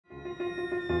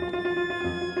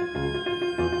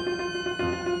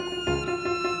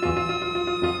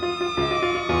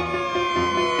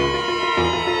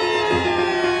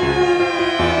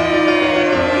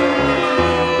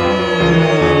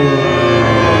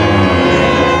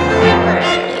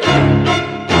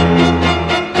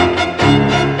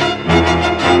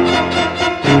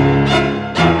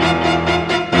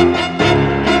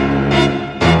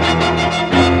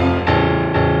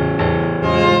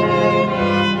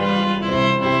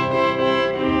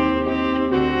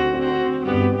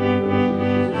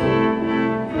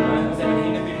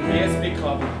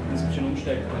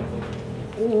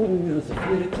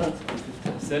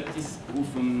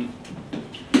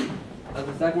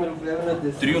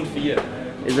3 und 4.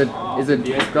 Is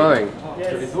it going?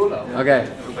 Okay,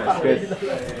 good.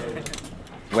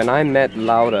 When I met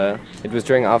Laura, it was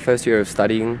during our first year of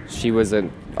studying. She was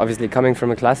obviously coming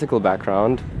from a classical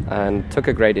background and took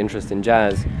a great interest in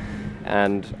jazz.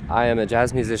 And I am a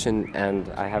jazz musician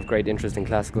and I have great interest in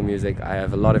classical music. I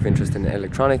have a lot of interest in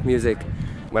electronic music.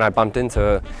 When I bumped into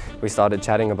her, we started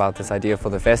chatting about this idea for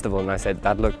the festival, and I said,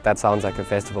 that sounds like a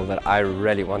festival that I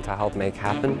really want to help make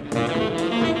happen.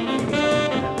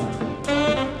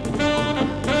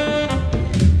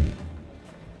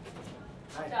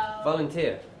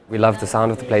 Volunteer. We love the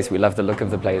sound of the place, we love the look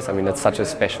of the place. I mean, it's such a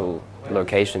special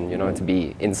location, you know, to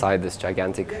be inside this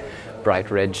gigantic bright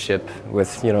red ship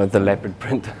with, you know, the leopard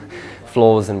print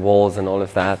floors and walls and all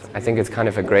of that. I think it's kind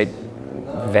of a great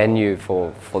venue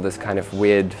for this kind of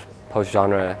weird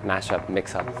post-genre mashup,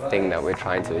 mix-up thing that we're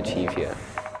trying to achieve here.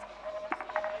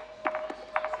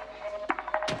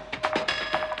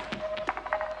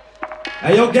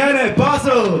 Hey, yo, Gannett,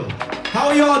 Basel, how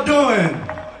are y'all doing?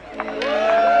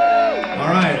 All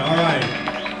right, all right.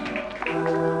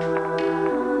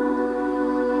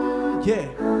 Yeah.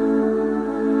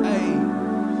 Hey.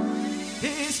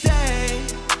 It's day,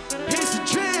 it's a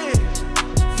trip.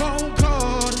 Phone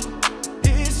call,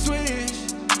 it's switch.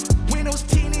 Windows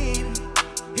tinted,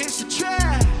 it's a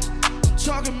trap.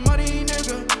 Talking money,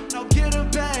 nigga, now get a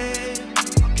bag.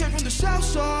 I came from the south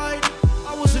side,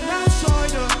 I was an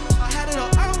outsider. I had it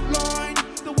all outlined.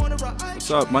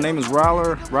 What's up? My name is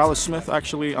Ryler Smith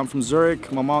actually. I'm from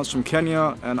Zurich, my mom's from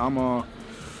Kenya, and I'm a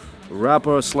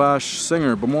rapper slash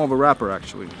singer, but more of a rapper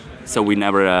actually. So we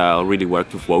never really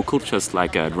worked with vocal, just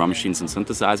like drum machines and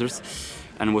synthesizers.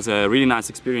 And it was a really nice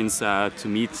experience to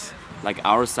meet like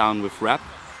our sound with rap.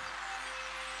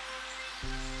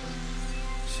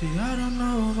 See, I don't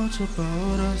know much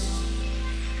about us.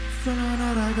 Feeling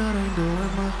that I got ain't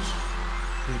doing much.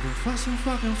 We've been fussing,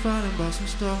 fucking fighting about some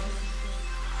stuff.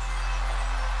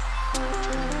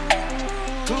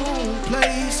 Going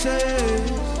places,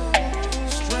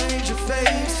 stranger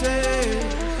faces.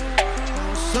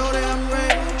 I'm so damn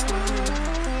brave,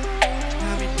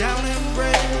 have me down and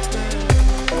brave.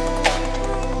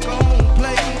 Going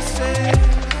places,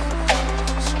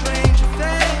 stranger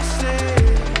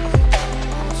faces.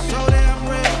 I'm so damn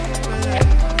brave,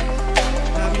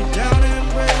 have me down and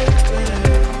brave.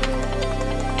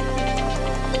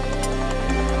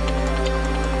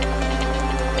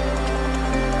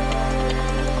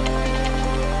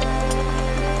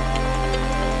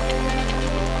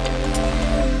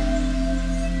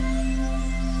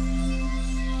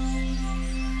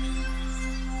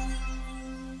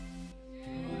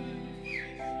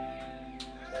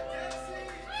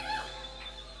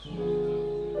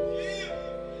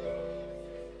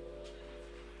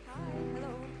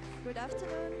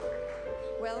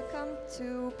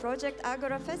 To Project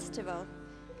Agora Festival.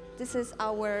 This is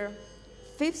our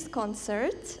 5th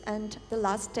concert and the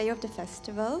last day of the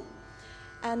festival.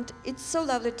 And it's so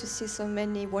lovely to see so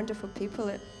many wonderful people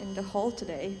in the hall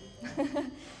today.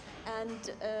 And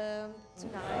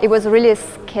tonight... It was really a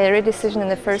scary decision in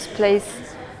the first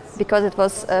place because it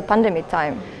was pandemic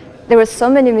time. There were so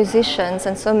many musicians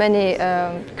and so many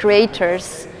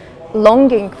creators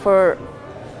longing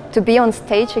to be on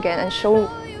stage again and show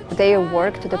their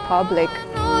work to the public.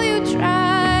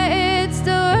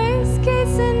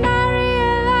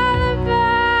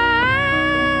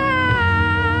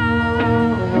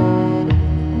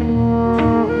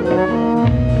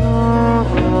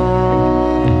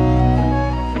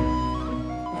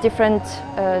 Different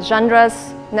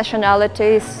genres,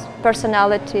 nationalities,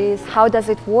 personalities. How does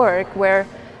it work where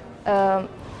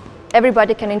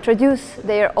everybody can introduce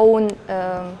their own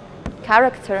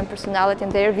character and personality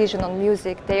and their vision on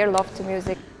music, their love to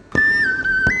music.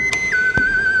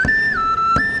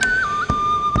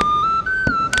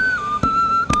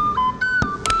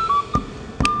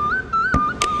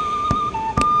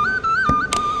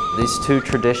 These two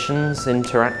traditions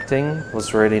interacting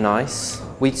was really nice.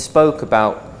 We spoke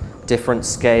about different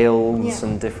scales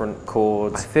and different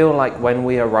chords. I feel like when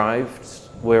we arrived,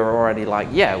 we're already like,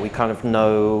 yeah, we kind of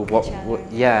know what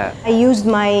yeah. I used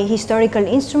my historical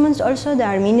instruments also, the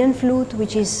Armenian flute,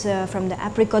 which is from the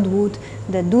apricot wood,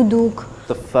 the duduk.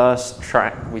 The first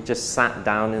track, we just sat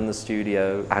down in the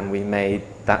studio and we made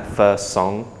that first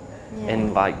song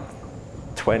in like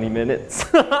 20 minutes.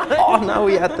 Oh, now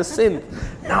we add the synth.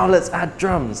 Now let's add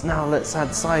drums. Now let's add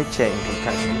sidechain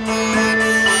percussion.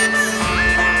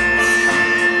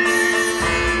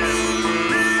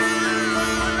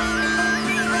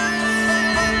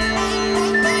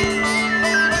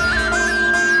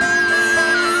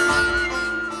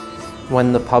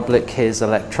 When the public hears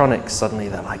electronics, suddenly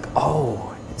they're like,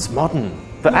 oh, it it's modern,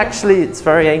 but actually it's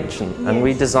very ancient. And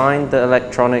we designed the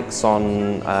electronics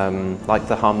on like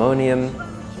the harmonium,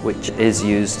 which is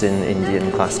used in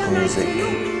Indian classical music.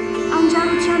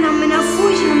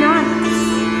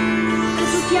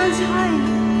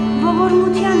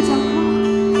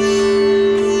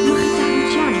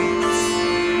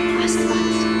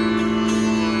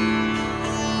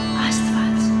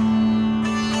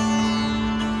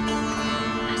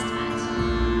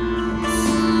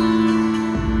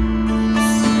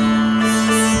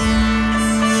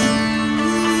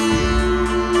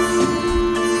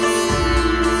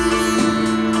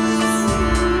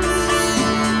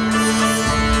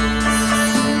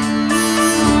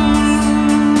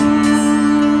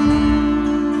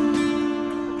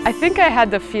 I think I had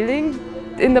the feeling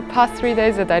in the past 3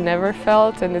 days that I never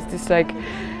felt, and it's this like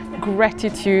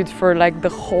gratitude for like the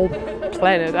whole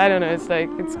planet. I don't know, it's like,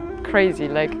 it's crazy,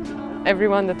 like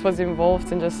everyone that was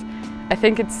involved, and just, I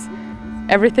think it's,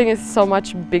 everything is so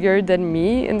much bigger than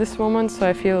me in this moment, so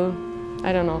I feel,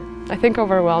 I don't know, I think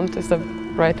overwhelmed is the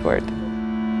right word.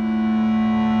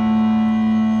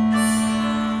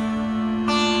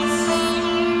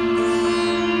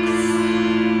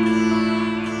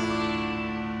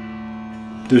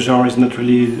 The genre is not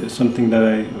really something that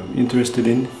I'm interested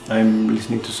in. I'm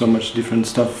listening to so much different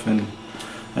stuff, and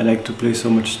I like to play so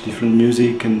much different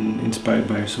music and inspired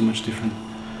by so much different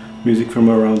music from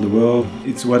around the world.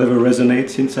 It's whatever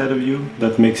resonates inside of you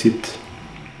that makes it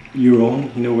your own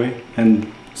in a way,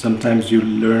 and sometimes you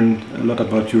learn a lot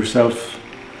about yourself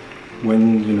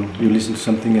when you listen to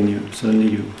something and suddenly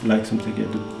you like something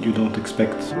that you don't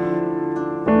expect.